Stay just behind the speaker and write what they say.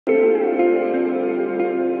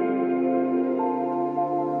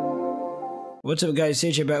What's up guys,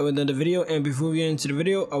 Sage here back with another video, and before we get into the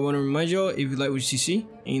video, I want to remind y'all, if you like what you see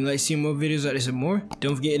and you like seeing more videos like this and more,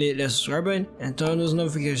 don't forget to hit that subscribe button and turn on those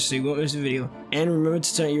notifications so you won't miss a video. And remember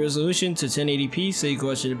to turn your resolution to 1080p so you can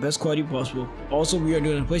watch it in the best quality possible. Also, we are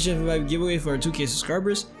doing a PlayStation 5 giveaway for our 2K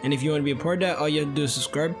subscribers, and if you want to be a part of that, all you have to do is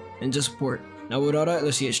subscribe and just support. Now with all that,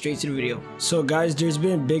 let's get straight to the video. So guys, there's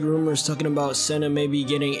been big rumors talking about Senna maybe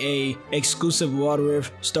getting a exclusive Water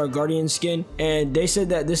Rift Star Guardian skin, and they said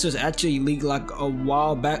that this was actually leaked like a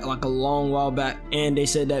while back, like a long while back, and they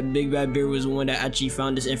said that Big Bad Bear was the one that actually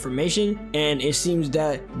found this information, and it seems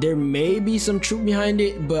that there may be some truth behind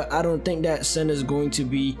it, but I don't think that Senna is going to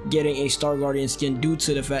be getting a Star Guardian skin due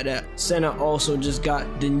to the fact that Senna also just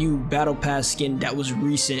got the new Battle Pass skin that was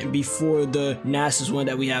recent before the Nasus one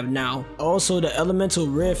that we have now. Also, the Elemental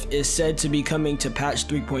Rift is said to be coming to patch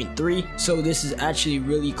 3.3, so this is actually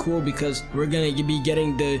really cool because we're gonna be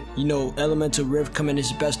getting the, Elemental Rift coming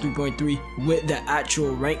to best 3.3 with the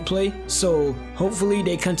actual rank play. So hopefully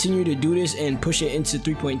they continue to do this and push it into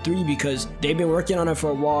 3.3 because they've been working on it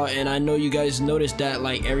for a while, and I know you guys noticed that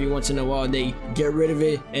like every once in a while they get rid of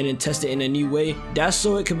it and then test it in a new way. That's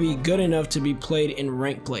so it could be good enough to be played in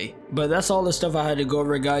rank play. But that's all the stuff I had to go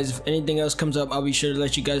over, guys. If anything else comes up, I'll be sure to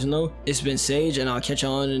let you guys know. It's been Sage, and I'll catch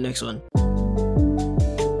y'all on the next one.